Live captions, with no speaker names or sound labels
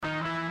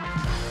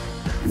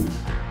Well,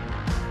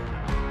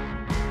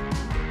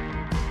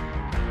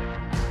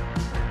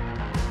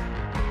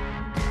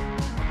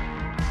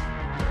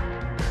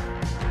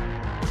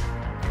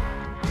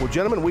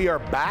 gentlemen, we are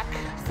back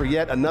for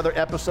yet another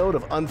episode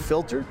of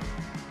Unfiltered.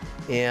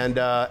 And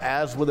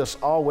as with us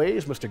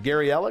always, Mr.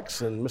 Gary Alex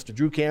and Mr.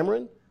 Drew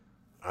Cameron,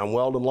 I'm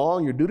Weldon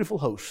Long, your dutiful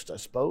host, I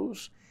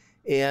suppose.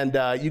 And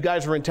you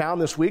guys are in town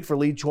this week for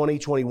Lead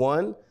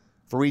 2021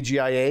 for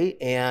EGIA.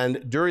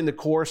 And during the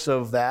course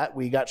of that,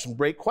 we got some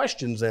great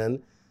questions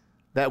in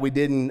that we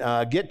didn't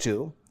get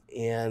to.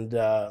 And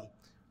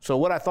so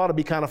what I thought would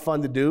be kind of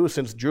fun to do,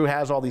 since Drew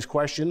has all these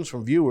questions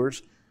from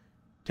viewers,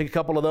 take a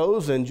couple of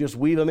those and just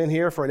weave them in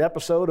here for an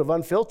episode of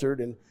Unfiltered.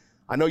 And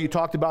I know you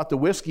talked about the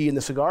whiskey and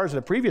the cigars in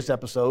a previous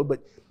episode,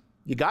 but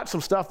you got some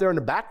stuff there in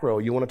the back row.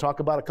 You want to talk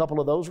about a couple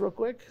of those real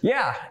quick?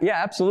 Yeah,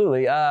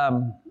 absolutely.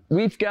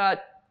 We've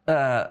got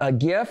a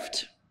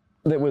gift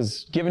that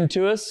was given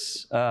to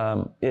us.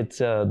 It's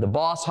the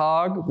Boss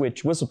Hog,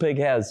 which WhistlePig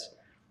has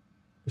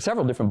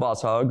several different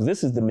Boss Hogs.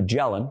 This is the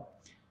Magellan,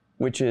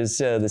 which is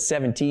the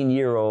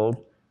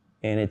 17-year-old,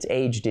 and it's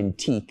aged in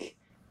teak.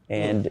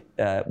 And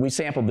we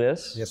sampled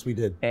this. Yes, we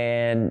did.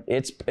 And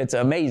it's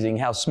amazing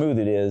how smooth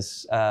it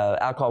is.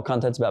 Alcohol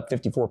content's about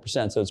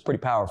 54%, so it's pretty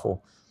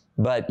powerful.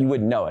 But you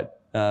wouldn't know it.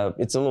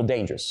 It's a little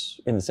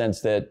dangerous in the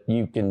sense that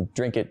you can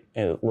drink it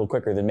a little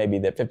quicker than maybe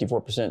that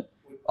 54%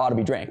 ought to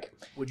be drank.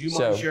 Would you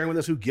mind sharing with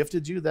us who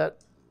gifted you that?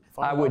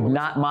 I would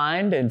not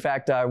mind. In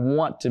fact, I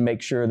want to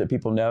make sure that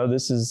people know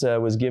this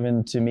was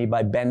given to me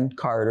by Ben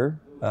Carter.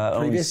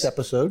 Previous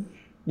episode.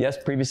 Yes,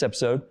 previous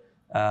episode.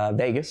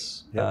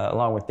 Vegas,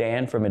 along with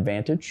Dan from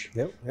Advantage.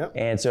 Yep.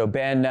 And so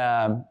Ben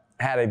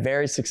had a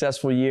very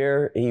successful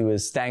year. He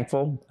was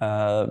thankful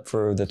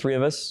for the three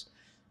of us.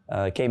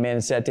 Came in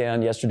and sat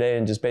down yesterday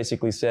and just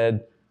basically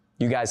said,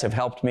 you guys have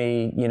helped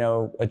me,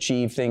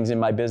 achieve things in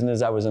my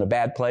business. I was in a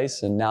bad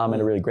place and now I'm in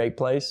a really great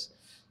place.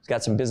 He's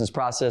got some business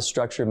process,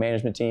 structure,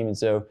 management team. And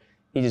so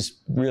he just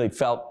really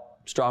felt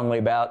strongly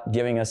about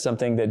giving us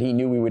something that he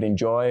knew we would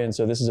enjoy. And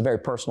so this is a very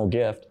personal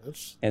gift.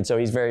 And so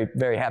he's very,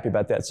 very happy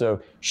about that.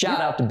 So shout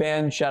out to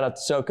Ben, shout out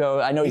to Soko.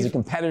 I know he's a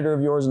competitor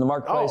of yours in the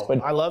marketplace,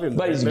 but I love him.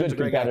 But he's a good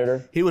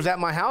competitor. He was at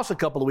my house a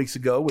couple of weeks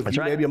ago with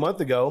you, maybe a month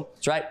ago.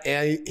 That's right.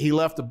 And he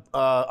left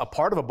a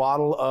part of a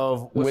bottle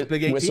of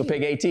WhistlePig 18.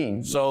 WhistlePig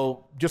 18.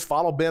 So just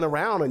follow Ben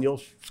around and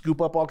you'll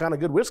scoop up all kind of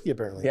good whiskey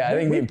apparently. Yeah, I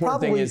think the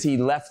important thing is he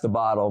left the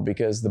bottle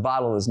because the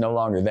bottle is no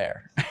longer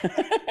there.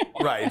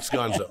 Right, it's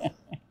gonzo.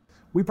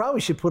 We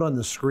probably should put on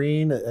the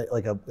screen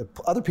if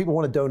other people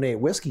want to donate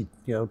whiskey,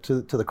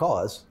 to the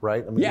cause,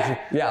 right? I mean,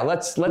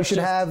 let's. We should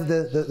have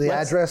the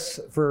address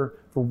for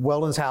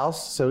Weldon's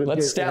house. So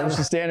let's establish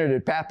the standard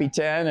at Pappy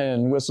 10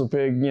 and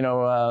WhistlePig,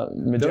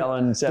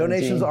 Magellan 17.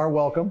 Donations are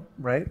welcome,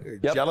 right?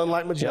 Yep. Magellan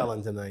like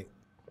Magellan tonight.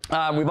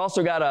 We've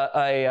also got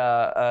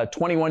a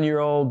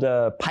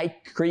 21-year-old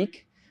Pike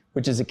Creek,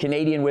 which is a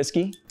Canadian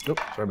whiskey. Oh,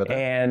 sorry about that.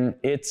 And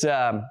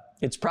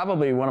it's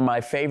probably one of my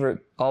favorite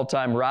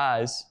all-time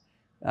ryes.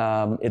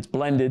 It's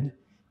blended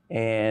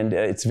and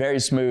it's very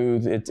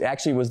smooth. It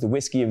actually was the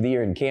whiskey of the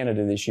year in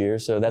Canada this year.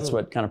 So that's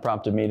what kind of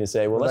prompted me to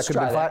say, well, let's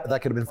try that.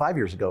 That could have been 5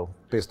 years ago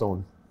based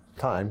on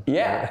time.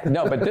 Yeah,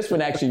 no, but this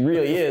one actually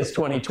really is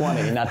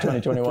 2020, not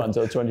 2021.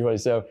 So it's 2020.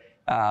 So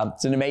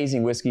it's an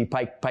amazing whiskey,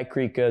 Pike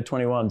Creek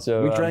 21.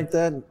 So we drank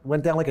that,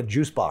 went down like a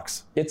juice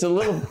box. It's a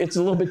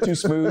little bit too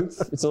smooth.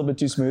 It's a little bit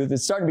too smooth.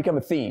 It's starting to become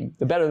a theme.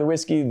 The better the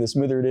whiskey, the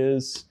smoother it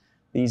is,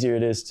 the easier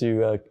it is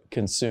to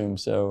consume.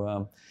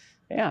 So,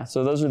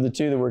 so those are the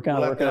two that we're kind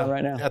of working on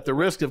right now. At the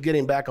risk of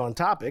getting back on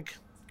topic,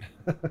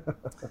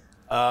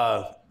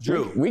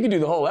 Drew. We could do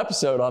the whole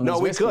episode on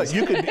these whiskeys.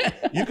 No, we could.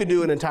 You could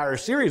do an entire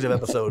series of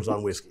episodes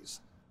on whiskeys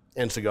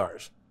and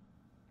cigars.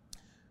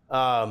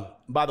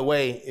 By the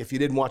way, if you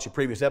didn't watch a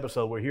previous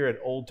episode, we're here at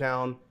Old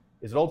Town.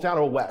 Is it Old Town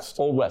or Old West?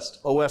 Old West.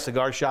 Old West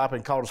Cigar Shop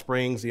in Colorado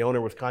Springs. The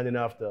owner was kind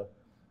enough to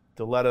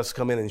let us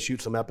come in and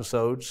shoot some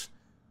episodes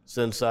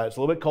since it's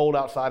a little bit cold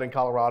outside in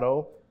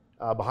Colorado.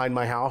 Behind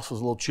my house was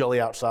a little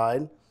chilly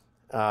outside.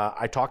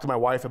 I talked to my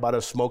wife about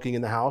us smoking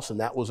in the house, and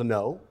that was a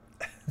no,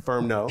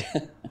 firm no.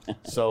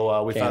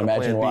 So we found a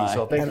plan B.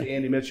 So thanks to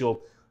Andy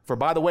Mitchell for,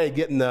 by the way,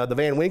 getting the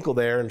Van Winkle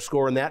there and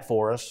scoring that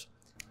for us,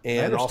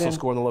 and also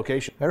scoring the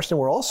location. I understand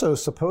we're also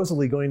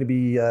supposedly going to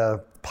be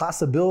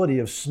possibility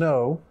of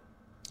snow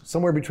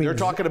somewhere between. They're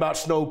talking about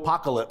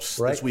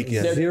snowpocalypse this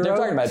weekend. They're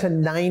talking about 0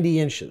 to 90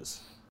 inches.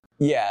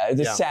 Yeah,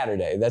 this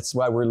Saturday. That's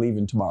why we're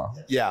leaving tomorrow.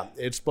 Yeah,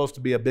 it's supposed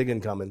to be a big one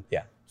coming.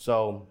 Yeah.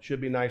 So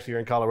should be nice here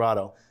in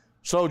Colorado.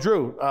 So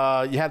Drew,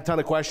 you had a ton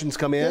of questions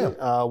come in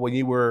when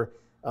you were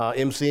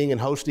emceeing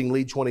and hosting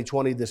Lead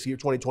 2020 this year,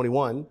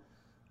 2021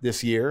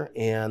 this year,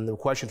 and the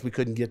questions we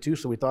couldn't get to,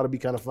 so we thought it'd be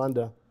kind of fun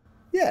to.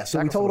 Yeah,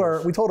 so we told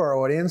our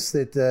audience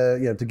that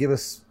to give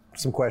us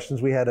some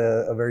questions. We had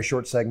a very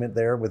short segment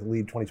there with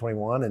Lead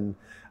 2021, and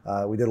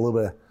we did a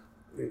little bit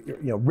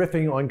of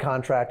riffing on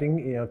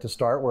contracting, to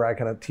start, where I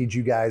kind of teed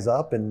you guys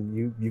up,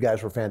 and you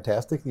guys were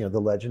fantastic, the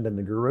legend and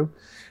the guru,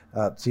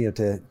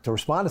 to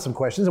respond to some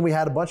questions. And we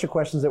had a bunch of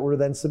questions that were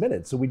then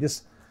submitted. So we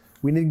just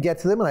we didn't get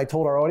to them, and I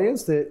told our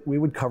audience that we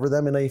would cover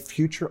them in a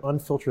future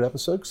Unfiltered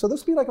episode. So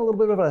this will be like a little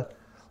bit of a,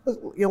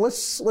 let's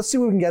see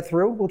what we can get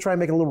through. We'll try and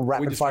make it a little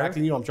rapid fire. We're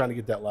distracting you? I'm trying to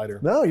get that lighter.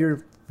 No,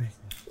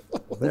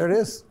 there it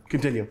is.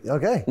 Continue.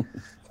 Okay.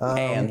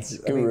 Hands,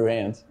 guru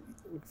hands.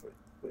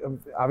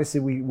 Obviously,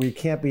 we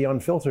can't be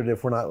unfiltered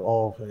if we're not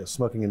all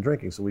smoking and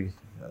drinking. So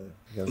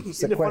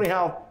Isn't it funny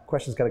how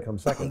questions got to come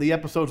second. The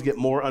episodes get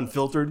more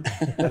unfiltered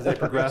as they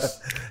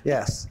progress?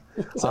 Yes.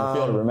 So I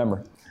feel to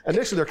remember.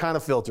 Initially, they're kind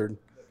of filtered.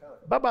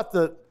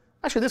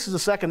 Actually, this is the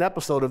second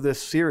episode of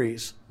this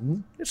series.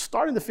 Mm-hmm. It's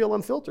starting to feel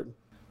unfiltered.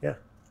 Yeah.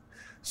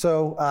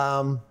 So,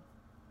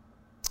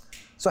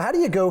 so how do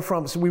you go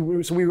from?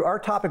 Our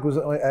topic was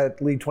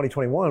at Lead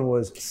 2021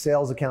 was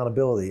sales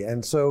accountability,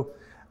 and so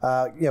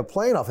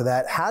playing off of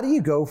that, how do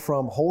you go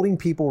from holding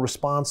people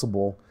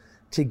responsible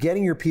to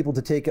getting your people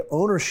to take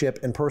ownership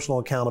and personal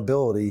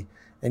accountability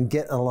and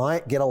get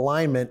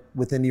alignment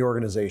within the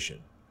organization,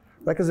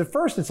 right? Because at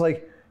first it's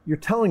like you're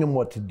telling them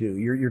what to do,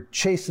 you're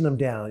chasing them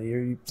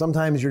down.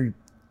 Sometimes you're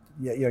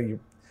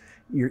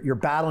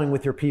battling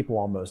with your people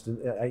almost.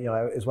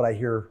 Is what I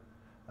hear.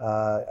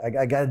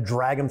 I got to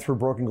drag them through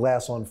broken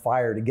glass on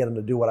fire to get them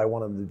to do what I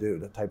want them to do,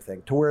 that type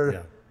thing. To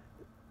where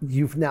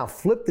you've now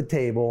flipped the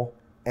table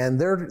and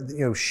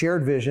they're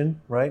shared vision,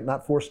 right?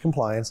 Not forced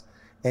compliance.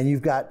 And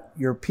you've got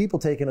your people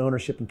taking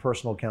ownership and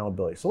personal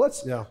accountability. So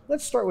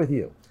let's start with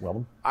you,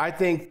 Weldon. I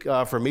think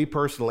for me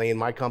personally, in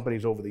my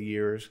companies over the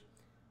years,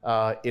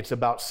 it's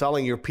about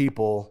selling your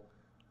people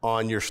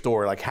on your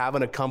story, like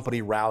having a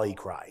company rally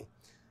cry.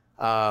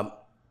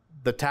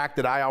 The tack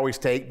that I always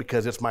take,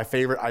 because it's my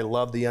favorite, I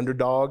love the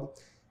underdog,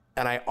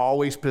 and I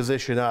always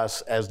position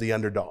us as the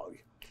underdog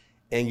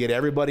and get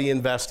everybody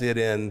invested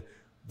in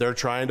they're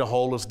trying to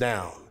hold us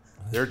down,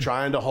 they're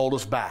trying to hold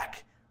us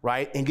back.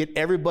 Right? And get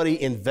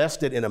everybody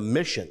invested in a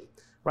mission,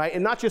 right?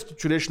 And not just a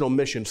traditional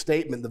mission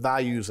statement, the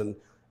values and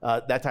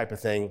that type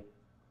of thing,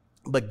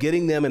 but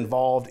getting them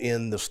involved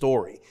in the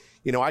story.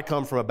 I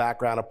come from a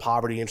background of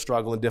poverty and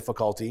struggle and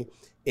difficulty,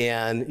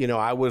 and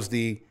I was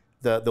the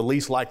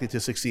least likely to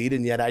succeed,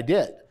 and yet I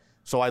did.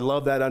 So I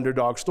love that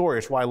underdog story.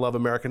 It's why I love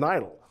American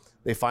Idol.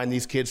 They find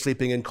these kids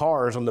sleeping in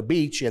cars on the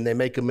beach, and they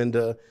make them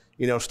into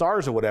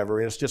stars or whatever,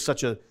 and it's just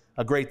such a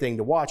great thing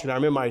to watch. And I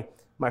remember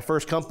my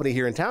first company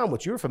here in town,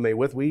 which you're familiar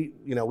with, we've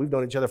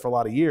known each other for a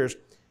lot of years.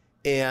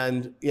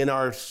 And in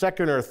our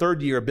second or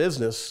third year of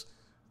business,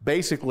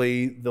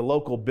 basically the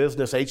local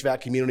business HVAC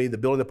community, the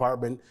building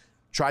department,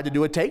 tried to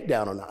do a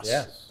takedown on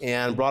us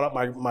and brought up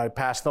my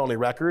past felony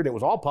record. It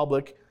was all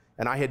public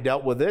and I had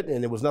dealt with it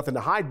and it was nothing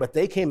to hide, but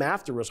they came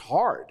after us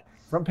hard.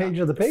 Front page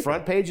of the paper.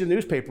 Front page of the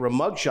newspaper, a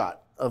mugshot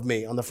of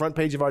me on the front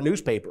page of our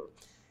newspaper.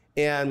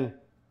 And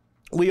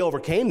we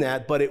overcame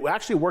that, but it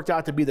actually worked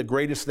out to be the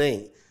greatest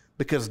thing,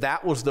 because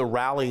that was the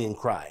rallying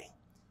cry.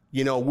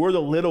 We're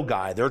the little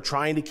guy. They're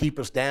trying to keep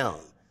us down,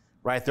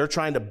 right? They're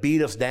trying to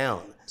beat us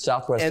down.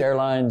 Southwest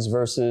Airlines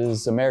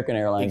versus American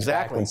Airlines.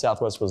 Exactly. Back when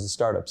Southwest was a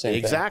startup. Same thing.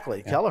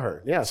 Exactly.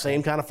 Kelleher. Yeah,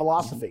 same kind of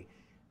philosophy.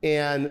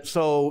 And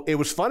so it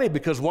was funny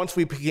because once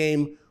we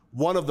became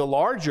one of the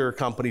larger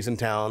companies in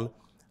town,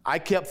 I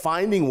kept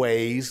finding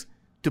ways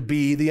to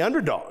be the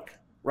underdog.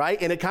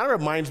 Right? And it kind of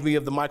reminds me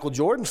of the Michael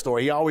Jordan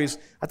story. He always,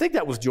 I think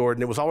that was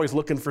Jordan, it was always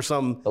looking for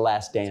The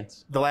Last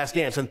Dance. The Last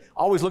Dance, and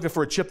always looking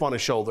for a chip on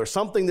his shoulder,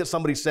 something that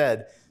somebody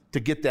said to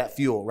get that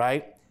fuel,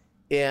 right?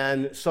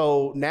 And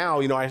so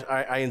now,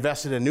 I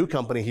invested in a new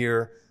company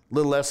here a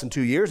little less than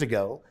 2 years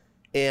ago,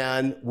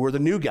 and we're the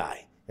new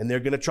guy, and they're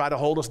going to try to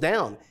hold us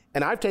down.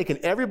 And I've taken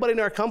everybody in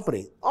our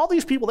company, all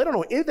these people, they don't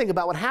know anything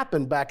about what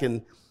happened back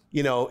in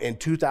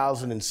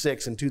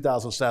 2006 and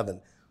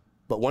 2007.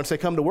 But once they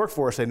come to work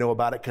for us, they know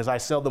about it because I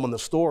sell them on the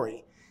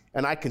story.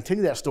 And I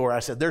continue that story. I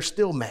said, they're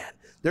still mad.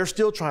 They're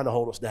still trying to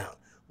hold us down.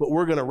 But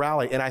we're going to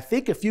rally. And I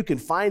think if you can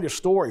find a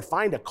story,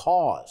 find a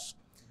cause,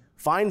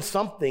 find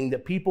something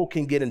that people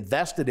can get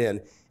invested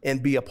in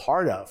and be a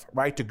part of,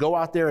 right? To go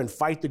out there and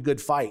fight the good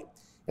fight.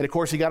 And of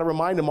course, you got to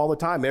remind them all the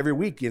time, every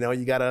week, you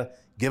got to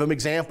give them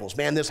examples.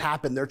 Man, this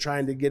happened. They're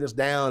trying to get us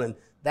down. And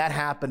that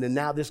happened. And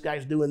now this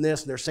guy's doing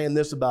this. And they're saying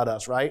this about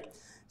us, right?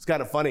 It's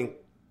kind of funny.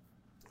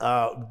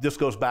 This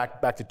goes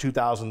back to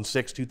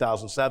 2006,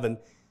 2007,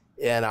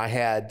 and I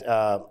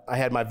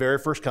had my very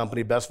first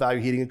company, Best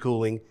Value Heating and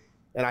Cooling,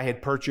 and I had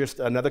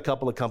purchased another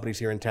couple of companies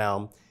here in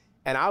town,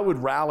 and I would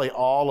rally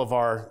all of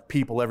our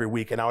people every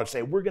week, and I would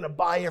say, we're going to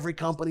buy every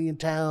company in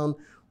town,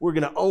 we're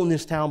going to own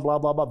this town, blah,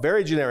 blah, blah,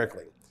 very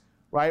generically,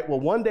 right? Well,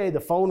 one day the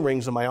phone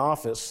rings in my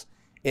office,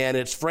 and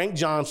it's Frank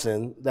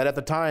Johnson, that at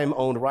the time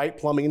owned Wright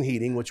Plumbing and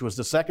Heating, which was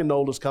the second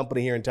oldest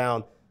company here in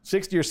town,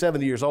 60 or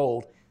 70 years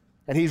old.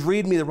 And he's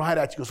reading me the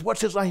write-out. He goes,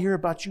 what's this I hear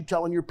about you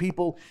telling your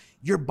people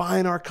you're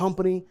buying our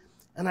company?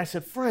 And I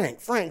said,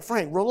 Frank,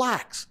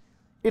 relax.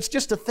 It's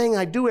just a thing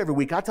I do every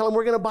week. I tell them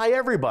we're going to buy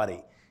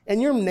everybody.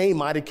 And your name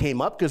might have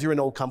came up because you're an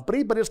old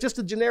company, but it's just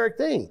a generic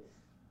thing.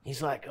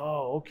 He's like,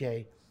 oh,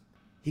 okay.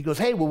 He goes,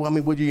 hey, well,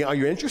 are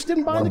you interested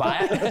in buying the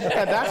company?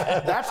 And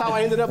that's how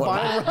I ended up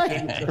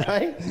buying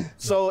right?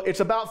 So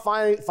it's about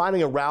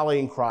finding a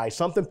rallying cry,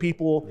 something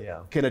people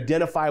can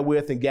identify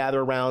with and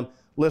gather around.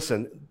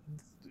 listen,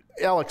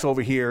 Alex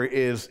over here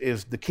is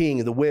the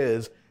king, the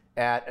whiz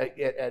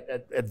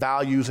at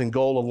values and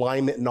goal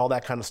alignment and all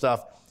that kind of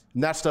stuff.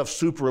 And that stuff's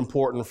super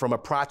important from a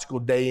practical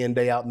day in,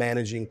 day out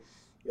managing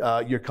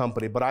your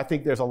company. But I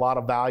think there's a lot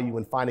of value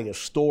in finding a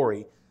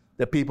story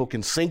that people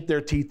can sink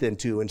their teeth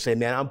into and say,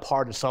 man, I'm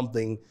part of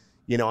something,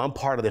 I'm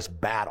part of this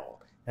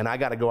battle. And I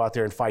got to go out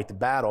there and fight the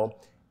battle.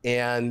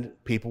 And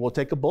people will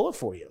take a bullet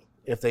for you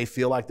if they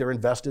feel like they're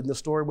invested in the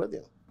story with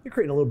you. You're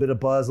creating a little bit of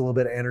buzz, a little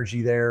bit of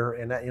energy there,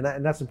 and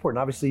that's important.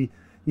 Obviously,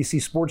 you see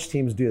sports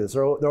teams do this.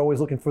 They're always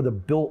looking for the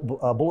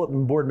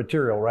bulletin board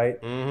material, right?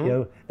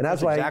 Mm-hmm. And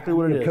that's why exactly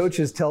what it is.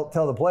 Coaches tell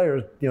the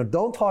players,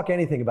 don't talk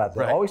anything about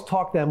them. Right. Always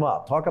talk them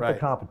up. Talk up Right. the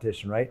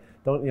competition, right?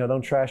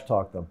 Don't trash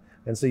talk them.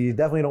 And so you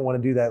definitely don't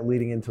want to do that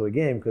leading into a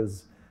game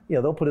because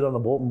they'll put it on the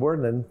bulletin board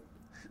and then.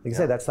 Like I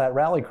say, that's that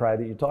rally cry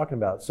that you're talking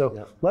about.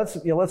 So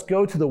let's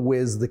go to the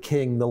whiz, the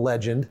king, the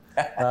legend.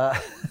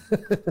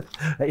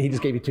 He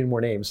just gave you 2 more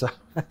names. So.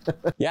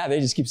 Yeah, they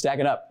just keep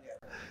stacking up.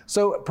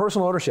 So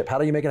personal ownership, how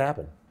do you make it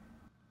happen?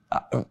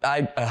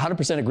 I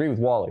 100% agree with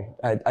Wally.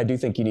 I do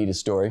think you need a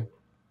story.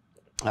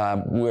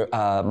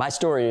 My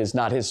story is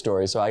not his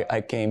story, so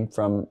I came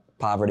from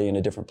poverty in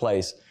a different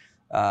place.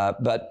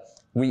 But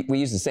we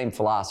use the same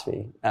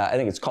philosophy. I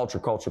think it's culture,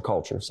 culture,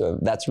 culture. So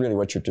that's really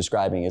what you're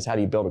describing is how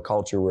do you build a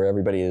culture where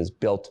everybody is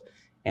built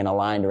and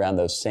aligned around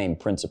those same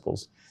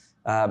principles.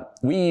 We're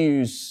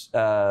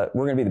going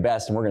to be the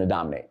best and we're going to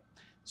dominate.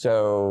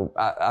 So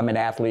I'm an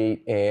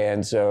athlete,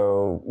 and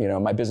so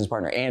my business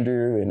partner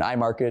Andrew in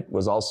iMarket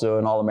was also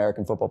an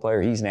All-American football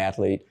player. He's an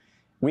athlete.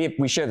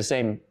 We share the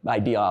same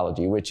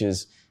ideology, which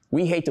is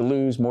we hate to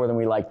lose more than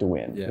we like to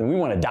win, and we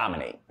want to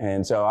dominate.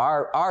 And so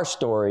our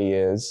story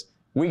is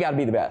we got to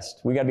be the best.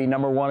 We got to be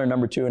number 1 or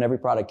number 2 in every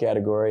product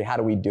category. How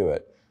do we do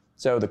it?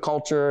 So the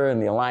culture and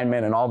the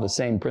alignment and all the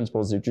same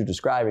principles that you're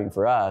describing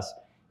for us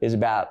is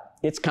about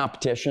it's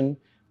competition.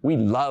 We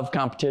love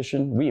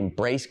competition. We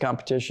embrace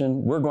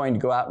competition. We're going to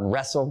go out and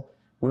wrestle.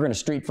 We're going to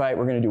street fight.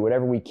 We're going to do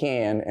whatever we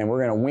can, and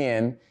we're going to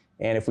win.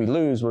 And if we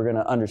lose, we're going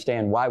to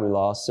understand why we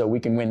lost so we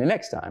can win the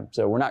next time.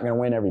 So we're not going to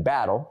win every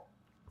battle.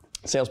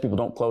 Salespeople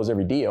don't close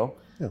every deal,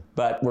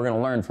 but we're going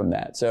to learn from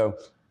that. So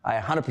I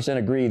 100%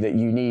 agree that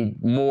you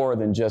need more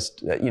than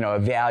just a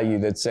value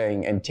that's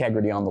saying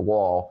integrity on the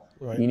wall.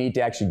 Right. You need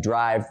to actually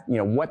drive.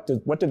 What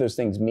do those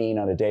things mean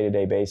on a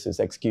day-to-day basis?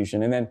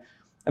 Execution, and then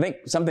I think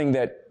something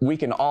that we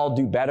can all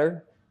do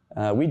better.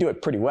 We do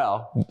it pretty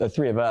well, the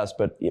 3 of us,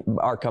 but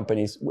our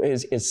companies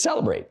is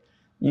celebrate.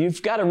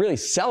 You've got to really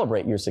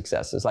celebrate your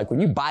successes. Like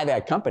when you buy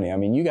that company, I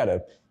mean, you got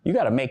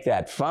to make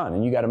that fun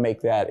and you got to make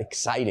that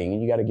exciting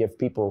and you got to give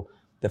people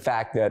the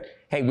fact that,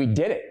 hey, we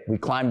did it. We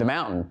climbed the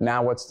mountain.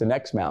 Now what's the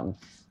next mountain?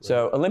 Right.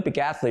 So Olympic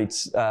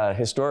athletes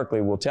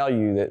historically will tell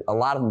you that a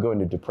lot of them go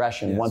into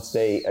depression once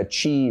they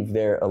achieve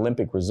their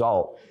Olympic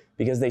result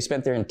because they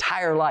spent their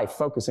entire life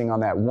focusing on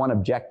that one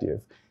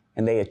objective.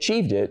 And they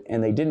achieved it,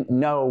 and they didn't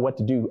know what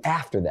to do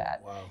after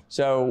that. Wow.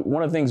 So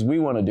one of the things we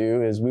want to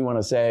do is we want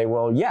to say,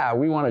 well, yeah,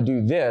 we want to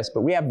do this,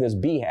 but we have this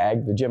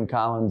BHAG, the Jim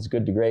Collins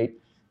Good to Great,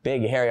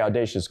 big, hairy,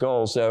 audacious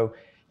goal. So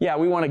yeah,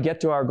 we want to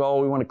get to our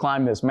goal. We want to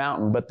climb this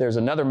mountain, but there's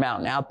another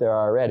mountain out there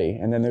already,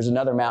 and then there's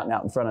another mountain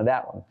out in front of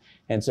that one.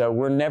 And so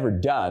we're never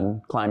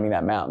done climbing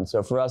that mountain.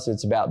 So for us,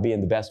 it's about being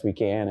the best we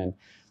can.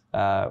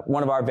 And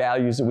one of our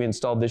values that we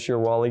installed this year,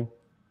 Wally,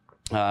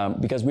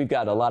 because we've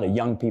got a lot of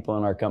young people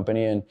in our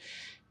company, and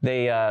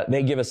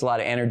they give us a lot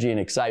of energy and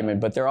excitement,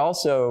 but they're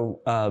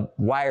also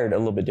wired a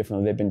little bit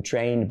differently. They've been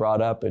trained,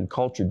 brought up, and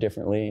cultured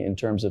differently in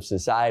terms of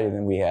society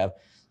than we have.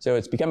 So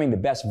it's becoming the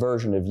best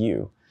version of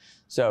you.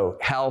 So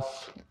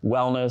health,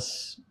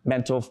 wellness,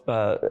 mental,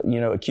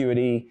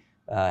 acuity,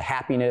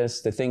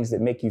 happiness, the things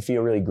that make you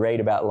feel really great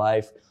about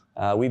life.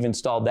 We've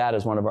installed that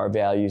as one of our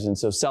values. And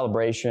so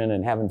celebration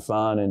and having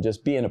fun and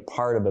just being a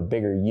part of a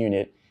bigger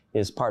unit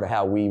is part of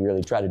how we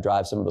really try to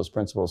drive some of those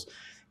principles.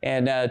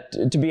 And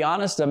to be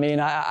honest, I mean,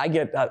 I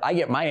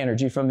get my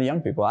energy from the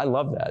young people. I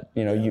love that.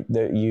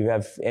 You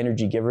have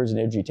energy givers and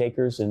energy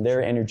takers, and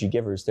they're energy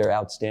givers. They're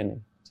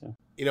outstanding. So.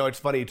 It's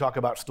funny you talk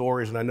about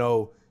stories, and I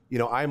know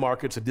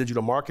iMarket's a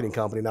digital marketing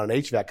company, not an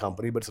HVAC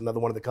company, but it's another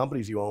one of the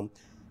companies you own.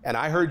 And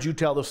I heard you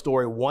tell the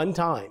story one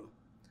time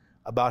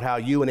about how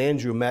you and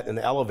Andrew met in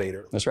the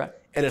elevator. That's right.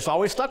 And it's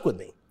always stuck with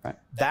me. Right.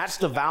 That's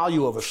the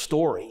value of a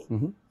story.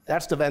 Mm-hmm.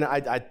 That's the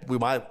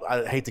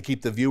I hate to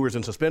keep the viewers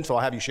in suspense, so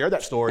I'll have you share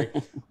that story.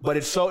 But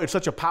it's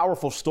such a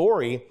powerful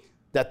story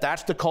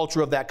that's the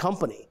culture of that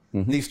company.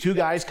 Mm-hmm. These 2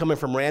 guys coming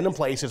from random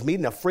places,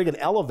 meeting a friggin'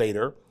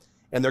 elevator,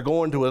 and they're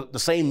going to the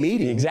same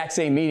meeting. The exact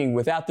same meeting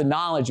without the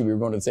knowledge that we were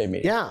going to the same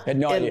meeting. Yeah. Had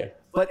no idea.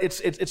 But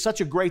it's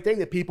such a great thing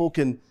that people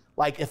can,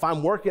 like, if I'm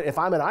at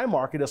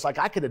iMarket, it's like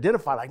I could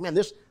identify, like, man,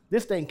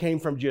 this thing came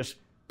from just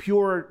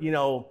pure,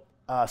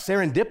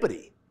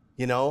 serendipity,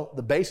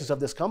 the basis of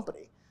this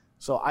company.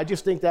 So I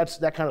just think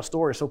that kind of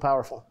story is so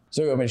powerful.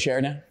 So you want me to share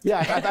it now? Yeah,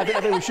 I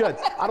think we should.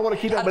 I don't want to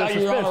keep everybody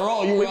in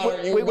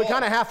suspense. We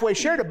kind of halfway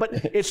shared it, but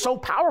it's so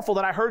powerful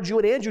that I heard you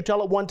and Andrew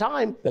tell it one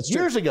time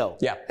years ago.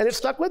 Yeah. And it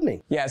stuck with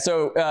me. Yeah,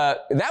 so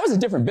that was a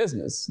different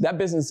business. That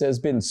business has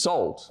been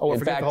sold. Oh,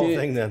 forget the whole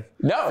thing then.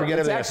 No,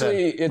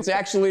 it's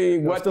actually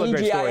what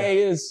EGIA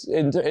is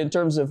in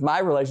terms of my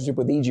relationship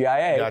with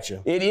EGIA.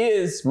 Gotcha. It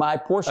is my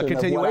portion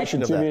of what I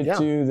contributed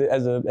to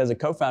as a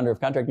co-founder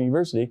of Contractor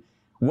University,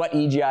 what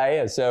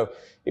EGIA is. So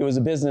it was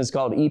a business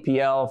called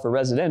EPL for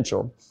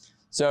residential.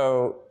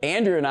 So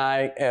Andrew and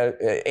I,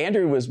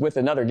 Andrew was with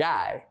another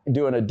guy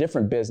doing a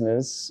different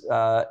business,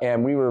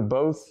 and we were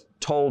both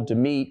told to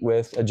meet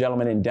with a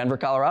gentleman in Denver,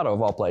 Colorado,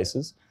 of all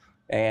places.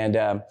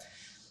 And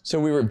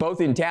so we were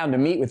both in town to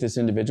meet with this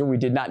individual. We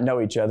did not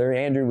know each other.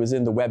 Andrew was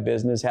in the web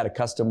business, had a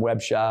custom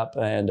web shop,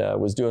 and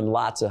was doing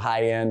lots of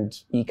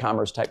high-end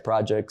e-commerce type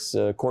projects,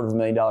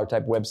 $250,000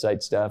 type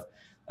website stuff.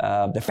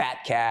 The Fat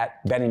Cat,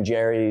 Ben &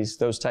 Jerry's,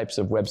 those types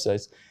of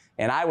websites.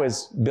 And I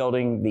was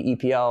building the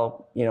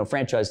EPL,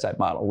 franchise type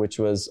model, which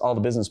was all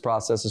the business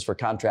processes for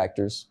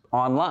contractors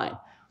online.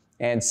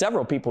 And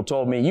several people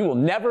told me, you will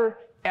never,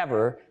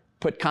 ever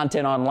put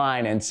content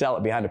online and sell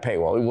it behind a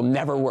paywall. It will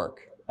never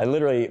work. I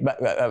literally,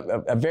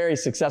 a very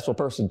successful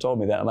person told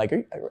me that. I'm like,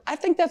 I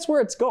think that's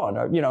where it's going,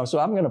 so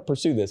I'm going to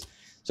pursue this.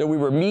 So we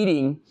were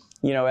meeting,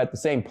 at the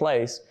same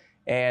place.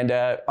 And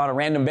on a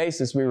random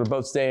basis, we were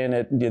both staying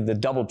at the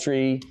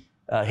DoubleTree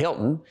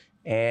Hilton.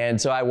 And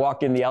so I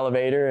walk in the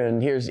elevator,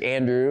 and here's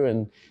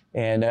Andrew,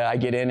 and I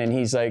get in, and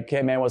he's like,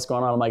 hey, man, what's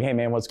going on? I'm like, hey,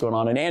 man, what's going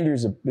on? And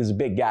Andrew's is a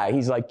big guy.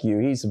 He's like you.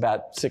 He's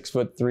about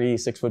 6'3",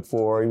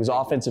 6'4". He was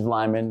offensive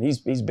lineman.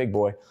 He's a big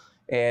boy.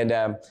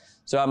 And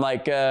so I'm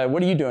like,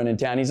 what are you doing in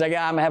town? He's like,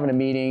 I'm having a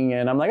meeting.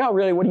 And I'm like, oh,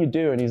 really? What do you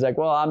do? And he's like,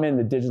 well, I'm in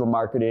the digital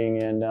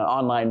marketing and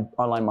online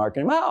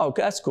marketing. Oh,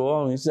 that's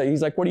cool. And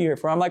he's like, what are you here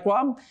for? I'm like,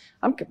 well,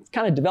 I'm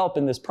kind of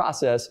developing this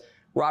process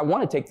where I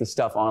want to take this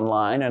stuff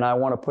online and I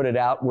want to put it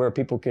out where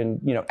people can,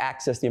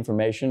 access the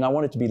information. I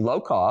want it to be low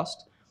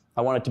cost.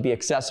 I want it to be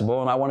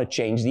accessible, and I want to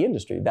change the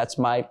industry. That's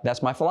my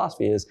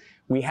philosophy. Is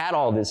we had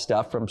all this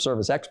stuff from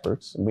service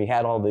experts, and we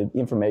had all the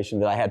information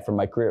that I had from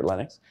my career at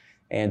Lennox.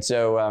 And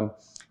so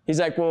he's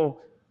like,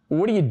 well,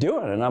 what are you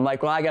doing? And I'm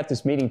like, well, I got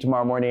this meeting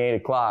tomorrow morning, 8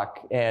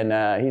 o'clock.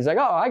 And he's like,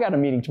 oh, I got a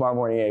meeting tomorrow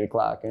morning, 8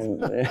 o'clock.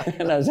 And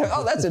I was like,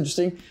 oh, that's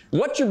interesting.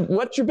 What's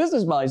your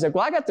business model? He's like,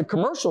 well, I got the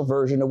commercial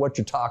version of what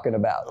you're talking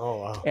about. Oh,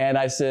 wow. And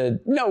I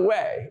said, no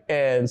way.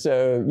 And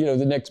so,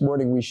 the next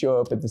morning we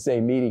show up at the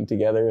same meeting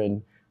together,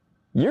 and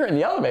you're in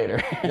the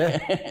elevator.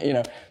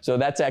 So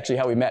that's actually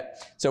how we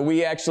met. So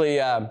we actually, he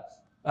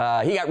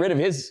got rid of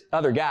his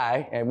other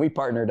guy, and we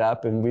partnered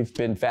up, and we've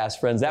been fast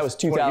friends. That was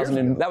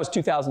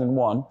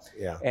 2001.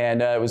 Yeah.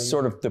 And it was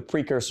sort of the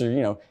precursor.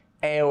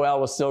 AOL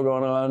was still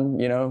going on.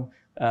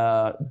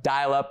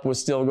 Dial-up was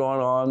still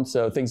going on.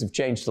 So things have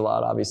changed a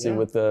lot, obviously,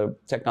 with the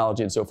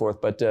technology and so forth.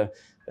 But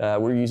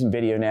we're using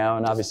video now,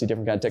 and obviously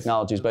different kind of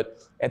technologies. But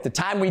at the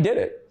time we did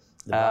it,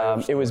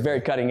 it was very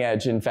cutting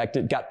edge. In fact,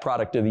 it got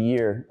Product of the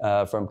Year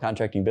from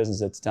Contracting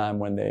Business at the time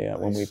when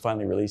we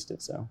finally released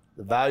it. So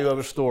the value of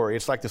a story.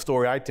 It's like the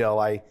story I tell.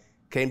 I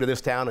came to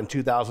this town in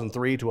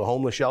 2003 to a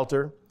homeless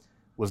shelter,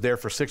 was there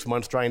for 6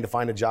 months trying to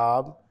find a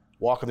job,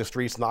 walking the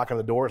streets, knocking on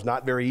the doors.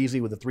 Not very easy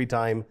with a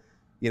 3-time,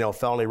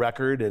 felony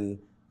record and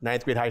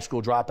 9th grade high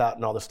school dropout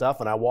and all this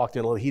stuff. And I walked in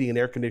a little heating and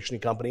air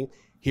conditioning company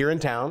here in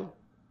town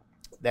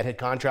that had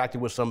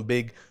contracted with some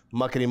big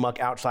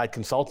muckety-muck outside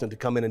consultant to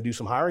come in and do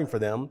some hiring for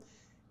them.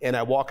 And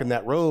I walk in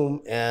that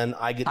room and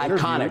I get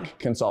interviewed. Iconic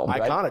consultant,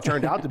 right? Iconic,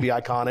 turned out to be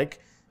iconic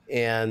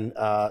and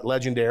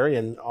legendary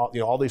and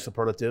all these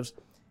superlatives.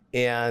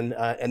 And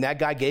that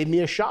guy gave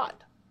me a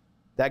shot.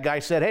 That guy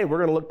said, hey, we're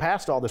going to look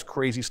past all this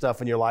crazy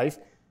stuff in your life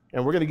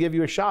and we're going to give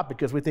you a shot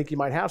because we think you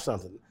might have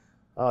something.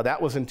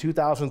 That was in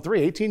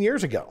 2003, 18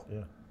 years ago.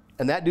 Yeah.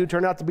 And that dude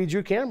turned out to be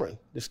Drew Cameron.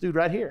 This dude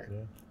right here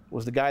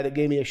was the guy that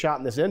gave me a shot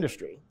in this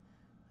industry.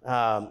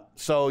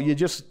 So you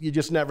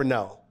just never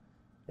know.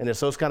 And it's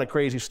those kind of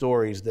crazy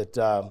stories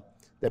that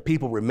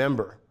people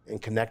remember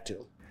and connect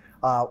to.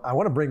 I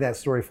want to bring that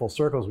story full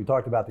circle, as we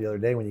talked about the other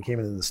day when you came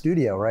into the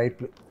studio, right?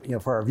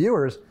 But, for our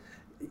viewers,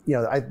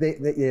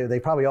 they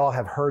probably all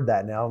have heard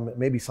that now.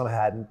 Maybe some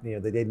hadn't.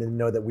 They didn't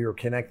know that we were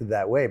connected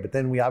that way. But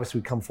then we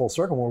obviously come full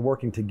circle when we're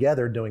working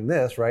together doing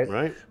this, right?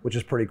 Right. Which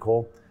is pretty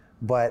cool.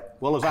 But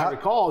as I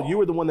recall, you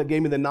were the one that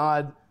gave me the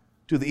nod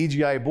to the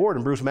EGIA board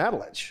and Bruce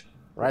Madelich.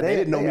 Right, they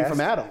didn't know me from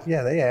Adam.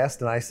 Yeah, they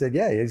asked, and I said,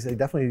 yeah,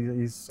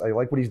 I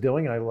like what he's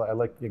doing. I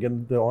like,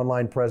 again, the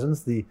online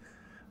presence, the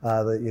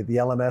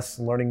LMS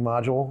learning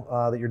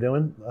module that you're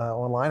doing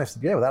online. I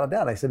said, yeah, without a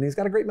doubt. I said, and he's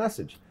got a great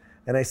message.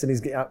 And I said,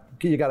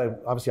 you got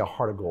obviously a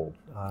heart of gold.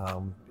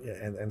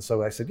 And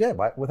so I said, yeah,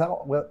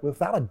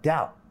 without a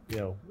doubt,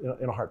 in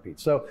a heartbeat.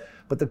 So,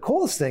 but the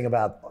coolest thing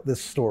about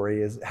this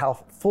story is how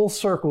full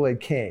circle it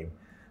came,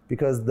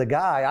 because the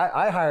guy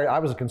I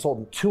was a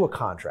consultant to a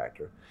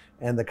contractor.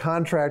 And the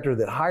contractor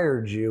that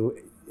hired you,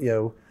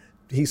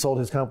 he sold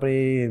his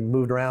company and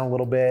moved around a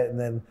little bit. And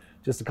then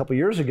just a couple of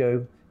years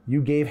ago,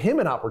 you gave him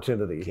an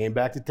opportunity. Came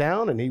back to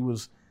town, and he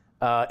was,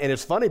 and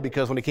it's funny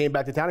because when he came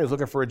back to town, he was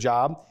looking for a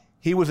job.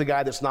 He was a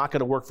guy that's not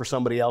going to work for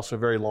somebody else for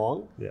very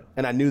long. Yeah.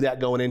 And I knew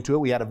that going into it.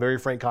 We had a very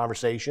frank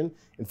conversation.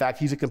 In fact,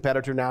 he's a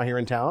competitor now here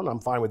in town.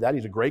 I'm fine with that.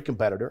 He's a great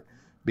competitor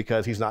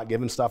because he's not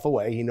giving stuff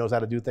away. He knows how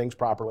to do things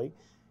properly.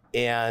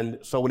 And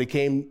so when he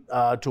came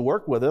to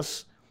work with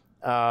us,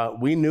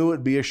 we knew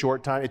it'd be a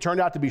short time. It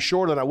turned out to be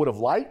shorter than I would have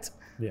liked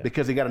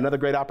because he got another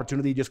great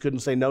opportunity he just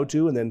couldn't say no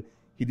to. And then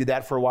he did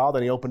that for a while.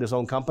 Then he opened his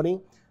own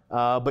company.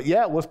 But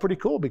yeah, it was pretty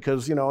cool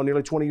because,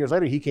 nearly 20 years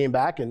later, he came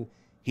back and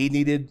he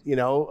needed,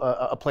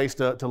 a place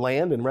to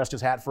land and rest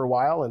his hat for a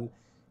while, and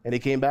he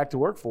came back to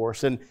work for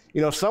us. And,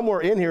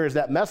 somewhere in here is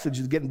that message,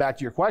 is getting back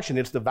to your question,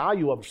 it's the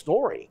value of a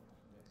story.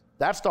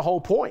 That's the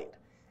whole point.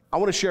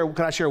 Can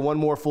I share one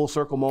more full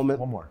circle moment?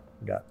 One more,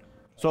 you got it.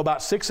 So about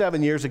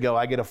 6-7 years ago,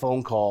 I get a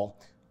phone call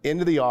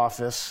into the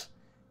office,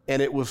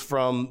 and it was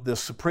from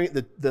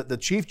the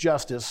Chief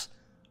Justice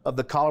of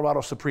the Colorado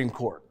Supreme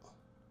Court.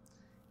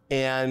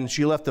 And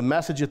she left a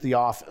message at the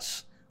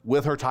office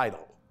with her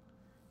title.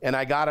 And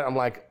I got it. I'm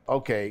like,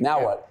 okay.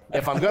 Now what?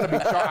 If I'm going to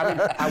be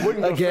charged, I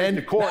wouldn't go straight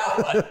to court.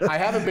 I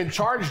haven't been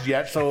charged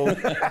yet, so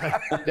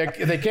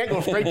they can't go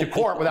straight to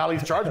court without at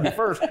least charging me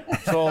first.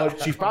 So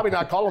she's probably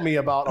not calling me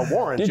about a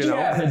warrant. Did you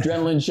have an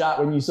adrenaline shot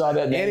when you saw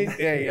that name?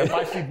 Hey, if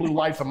I see blue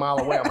lights a mile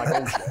away, I'm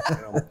like,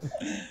 oh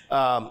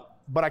shit.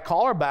 But I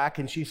call her back,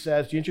 and she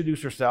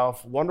introduced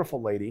herself,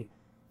 wonderful lady,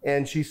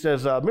 and she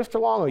says, Mr.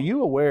 Long, are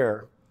you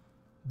aware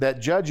that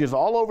judges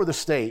all over the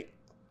state,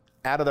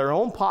 out of their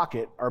own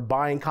pocket, are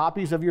buying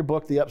copies of your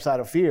book, The Upside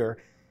of Fear,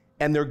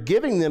 and they're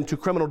giving them to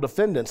criminal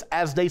defendants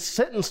as they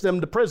sentence them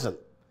to prison?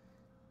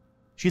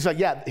 She's like,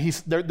 yeah,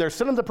 they're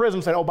sending them to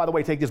prison saying, oh, by the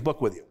way, take this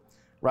book with you,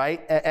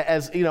 right?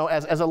 As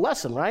a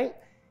lesson, right?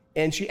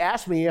 And she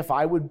asked me if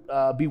I would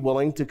be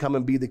willing to come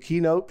and be the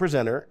keynote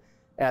presenter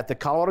at the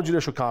Colorado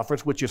Judicial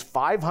Conference, which is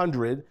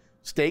 500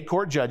 state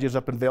court judges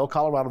up in Vail,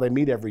 Colorado. They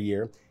meet every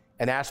year,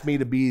 and asked me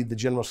to be the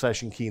general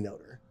session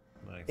keynoter.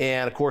 Nice.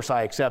 And of course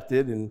I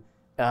accepted and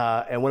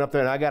went up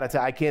there, and I got to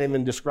tell you, I can't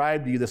even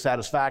describe to you the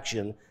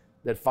satisfaction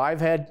that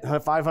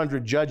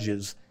 500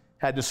 judges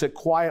had to sit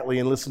quietly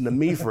and listen to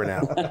me for an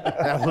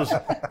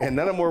hour. And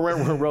none of them were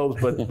wearing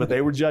robes, but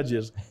they were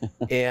judges.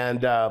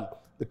 And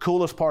the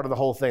coolest part of the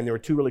whole thing, there were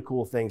two really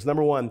cool things.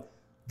 Number one,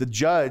 the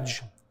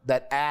judge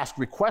that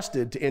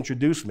requested to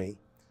introduce me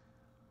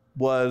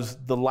was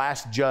the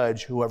last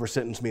judge who ever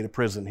sentenced me to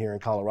prison here in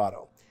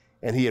Colorado.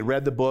 And he had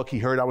read the book, he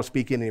heard I was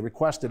speaking, and he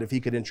requested if he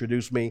could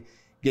introduce me.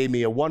 Gave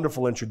me a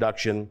wonderful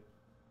introduction,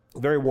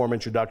 very warm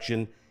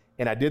introduction,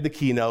 and I did the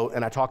keynote,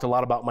 and I talked a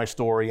lot about my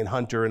story and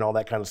Hunter and all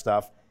that kind of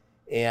stuff.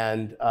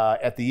 And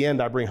at the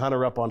end, I bring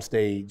Hunter up on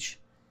stage,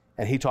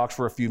 and he talks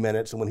for a few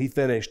minutes, and when he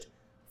finished,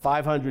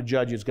 500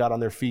 judges got on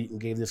their feet and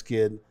gave this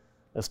kid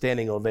a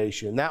standing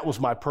ovation. That was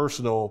my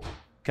personal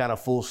kind of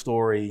full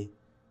story,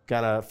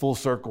 kind of full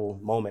circle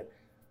moment.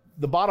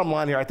 The bottom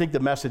line here, I think the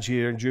message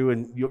here, and Drew,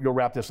 and you'll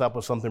wrap this up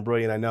with something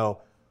brilliant, I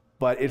know,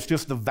 but it's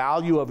just the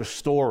value of a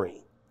story.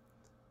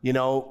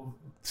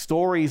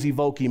 Stories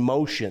evoke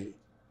emotion,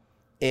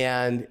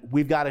 and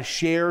we've got to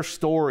share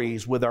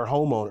stories with our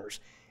homeowners.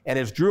 And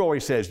as Drew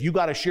always says, you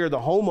got to share the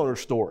homeowner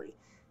story.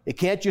 It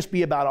can't just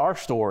be about our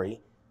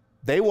story.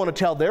 They want to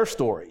tell their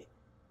story.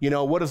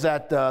 What is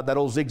that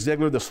old Zig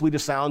Ziglar, the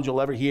sweetest sound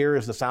you'll ever hear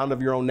is the sound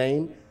of your own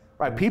name,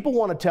 right? People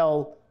want to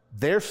tell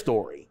their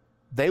story.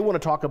 They want to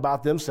talk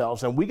about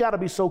themselves, and we got to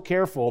be so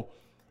careful.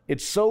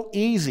 It's so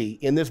easy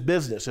in this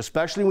business,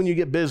 especially when you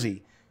get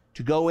busy,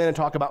 to go in and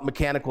talk about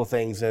mechanical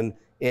things and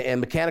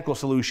mechanical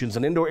solutions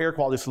and indoor air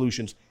quality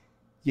solutions.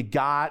 You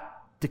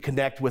got to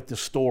connect with the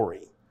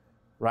story,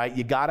 right?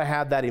 You got to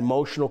have that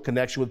emotional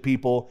connection with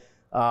people.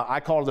 I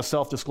call it a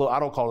self-disclosure. I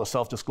don't call it a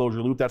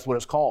self-disclosure loop. That's what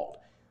it's called.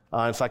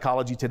 In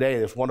Psychology Today,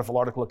 this wonderful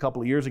article a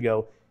couple of years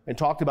ago, and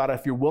talked about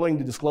if you're willing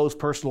to disclose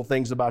personal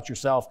things about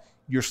yourself,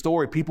 your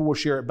story, people will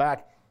share it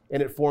back,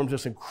 and it forms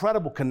this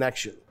incredible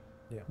connection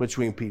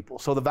between people.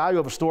 So the value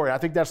of a story, I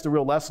think that's the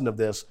real lesson of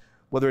this.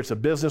 Whether it's a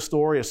business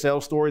story, a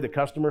sales story, the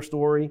customer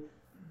story,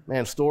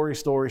 man,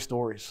 stories.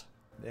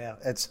 Yeah,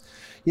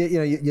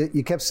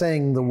 you kept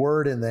saying the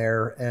word in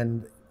there,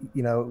 and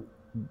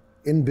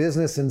in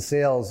business and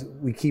sales,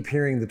 we keep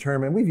hearing the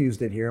term, and we've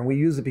used it here, and we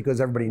use it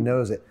because everybody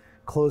knows it,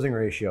 closing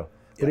ratio.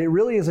 But it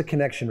really is a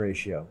connection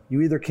ratio.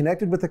 You either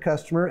connected with the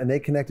customer and they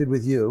connected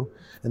with you,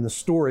 and the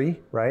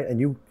story, right? And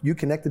you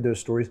connected those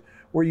stories,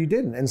 or you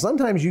didn't. And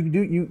sometimes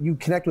you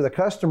connect with a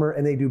customer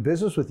and they do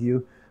business with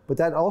you, but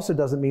that also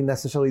doesn't mean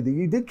necessarily that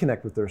you did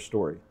connect with their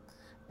story.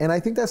 And I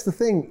think that's the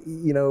thing,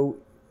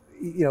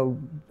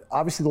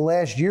 obviously the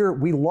last year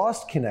we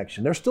lost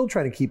connection. They're still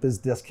trying to keep us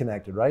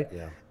disconnected, right?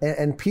 Yeah.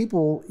 And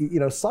people,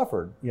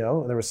 suffered.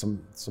 There was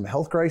some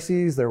health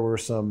crises. There were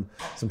some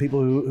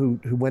people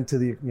who went to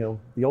the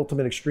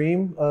ultimate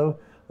extreme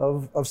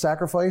of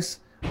sacrifice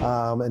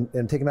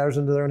and taking matters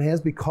into their own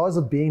hands because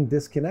of being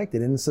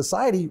disconnected. And in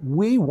society,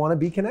 we want to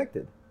be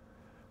connected.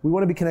 We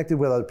want to be connected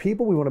with other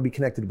people. We want to be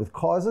connected with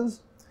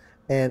causes,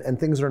 and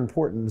things are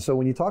important. So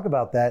when you talk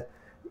about that,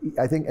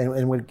 I think,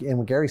 and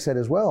what Gary said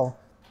as well,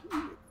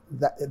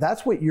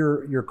 that's what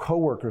your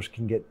coworkers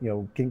can get,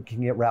 can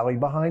get rallied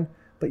behind,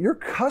 but your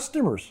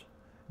customers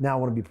now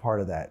want to be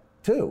part of that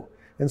too.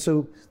 And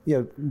so,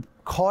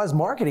 cause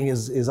marketing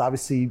is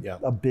obviously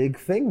a big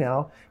thing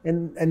now,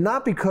 and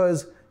not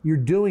because you're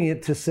doing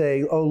it to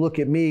say, oh, look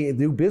at me,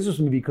 do business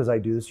with me because I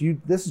do this.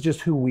 This is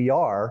just who we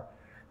are,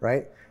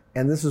 right?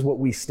 And this is what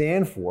we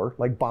stand for,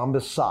 like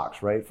Bombas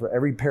socks, right? For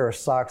every pair of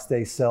socks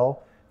they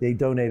sell, they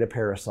donate a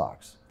pair of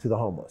socks to the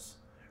homeless,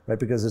 right?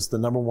 Because it's the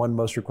number one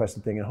most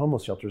requested thing in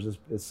homeless shelters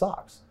is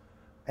socks.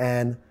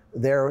 And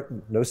they're,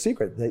 no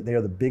secret, they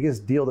are the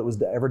biggest deal that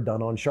was ever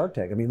done on Shark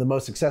Tank. I mean, the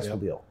most successful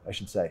deal, I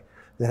should say,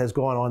 that has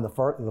gone on the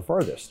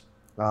furthest.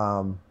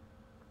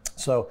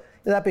 So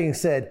that being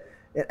said,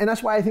 and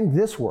that's why I think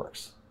this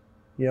works,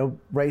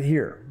 right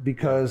here,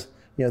 because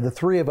the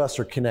three of us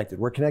are connected.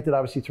 We're connected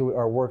obviously through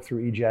our work through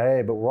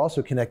EGIA, but we're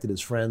also connected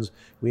as friends.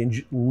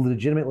 We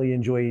legitimately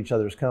enjoy each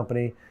other's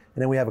company.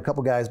 And then we have a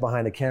couple guys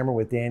behind the camera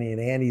with Danny and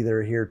Andy that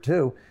are here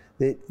too,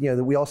 that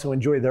we also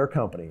enjoy their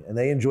company and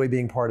they enjoy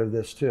being part of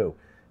this too.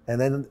 And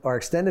then our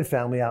extended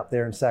family out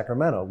there in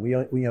Sacramento,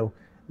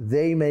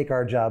 they make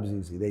our jobs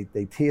easy.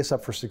 They tee us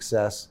up for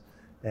success,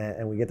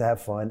 and we get to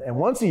have fun. And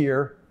once a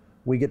year,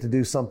 we get to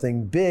do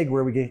something big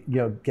where we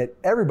get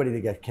everybody to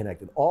get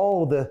connected.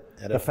 All of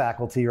the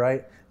faculty,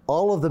 right?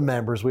 All of the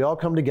members, we all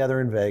come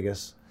together in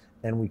Vegas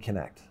and we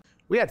connect.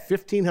 We had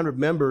 1,500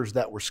 members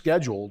that were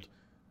scheduled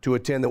to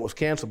attend that was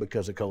canceled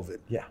because of COVID.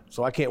 Yeah.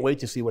 So I can't wait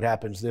to see what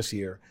happens this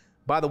year.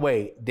 By the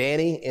way,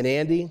 Danny and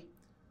Andy,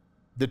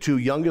 the two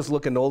youngest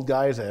looking old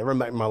guys I ever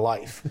met in my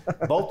life.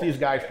 Both these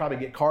guys probably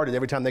get carded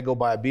every time they go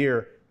buy a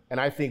beer. And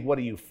I think, what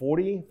are you,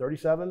 40,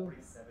 37?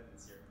 47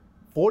 this year.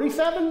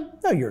 47?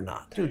 No, you're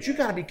not. Dude, you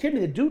gotta be kidding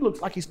me. The dude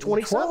looks like he's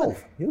 27.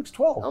 12. He looks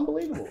 12.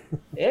 Unbelievable.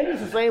 Andy's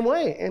the same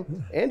way.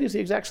 And Andy's the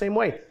exact same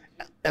way.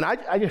 And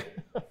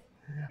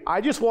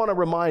I just want to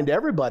remind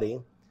everybody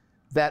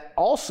that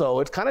also,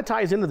 it kind of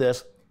ties into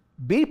this,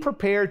 be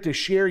prepared to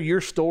share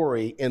your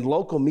story in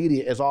local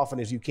media as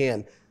often as you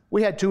can.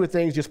 We had two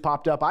things just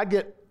popped up. I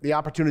get the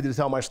opportunity to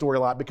tell my story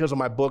a lot because of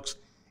my books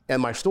and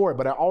my story,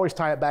 but I always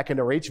tie it back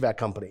into our HVAC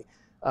company.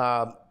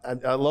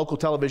 A local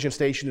television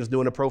station is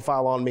doing a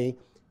profile on me,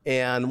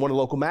 and one of the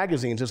local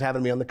magazines is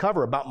having me on the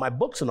cover about my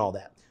books and all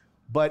that.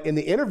 But in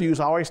the interviews,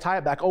 I always tie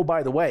it back, oh,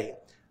 by the way,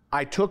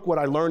 I took what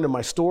I learned in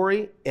my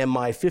story and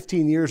my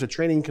 15 years of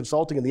training and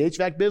consulting in the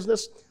HVAC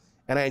business,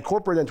 and I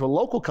incorporated it into a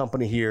local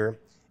company here,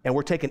 and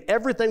we're taking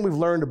everything we've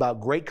learned about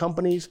great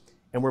companies,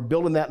 and we're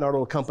building that in our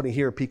little company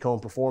here at Peak Home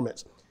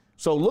Performance.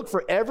 So look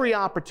for every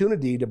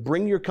opportunity to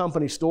bring your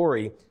company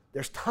story.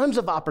 There's tons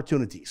of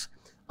opportunities.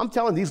 I'm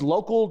telling these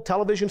local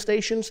television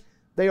stations,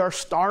 they are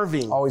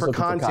starving for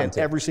content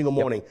every single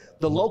morning.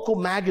 The local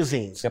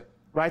magazines,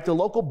 right? The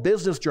local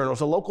business journals,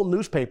 the local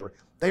newspaper,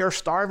 they are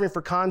starving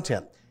for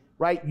content,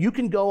 right? You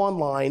can go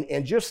online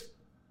and just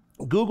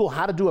Google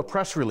how to do a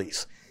press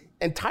release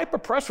and type a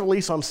press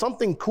release on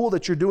something cool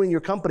that you're doing in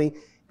your company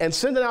and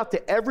send it out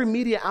to every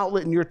media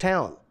outlet in your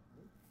town.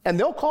 And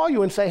they'll call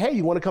you and say, hey,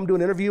 you want to come do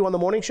an interview on the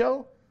morning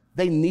show?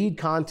 They need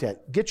content.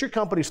 Get your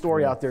company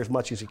story out there as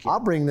much as you can. I'll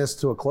bring this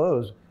to a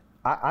close.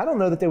 I don't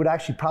know that they would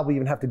actually probably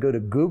even have to go to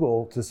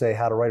Google to say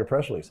how to write a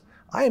press release.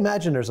 I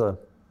imagine there's a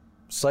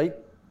site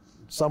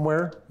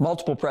somewhere.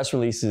 Multiple press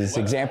releases,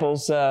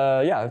 examples.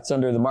 It's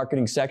under the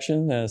marketing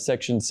section,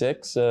 section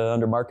 6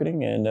 under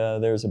marketing. And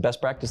there's a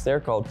best practice there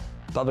called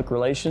public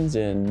relations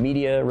and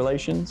media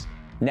relations,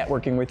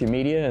 networking with your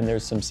media. And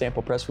there's some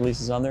sample press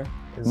releases on there.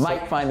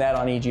 Might find that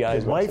on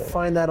EGI's website. Might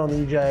find that on the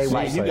EGIA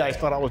website. You guys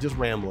thought I was just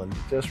rambling.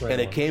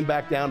 And it came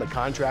back down to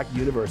Contractor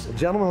University.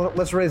 Gentlemen,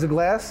 let's raise a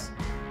glass.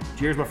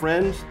 Cheers, my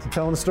friends. To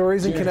telling the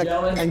stories and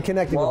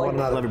connecting with one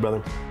another. Love you,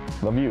 brother.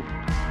 Love you.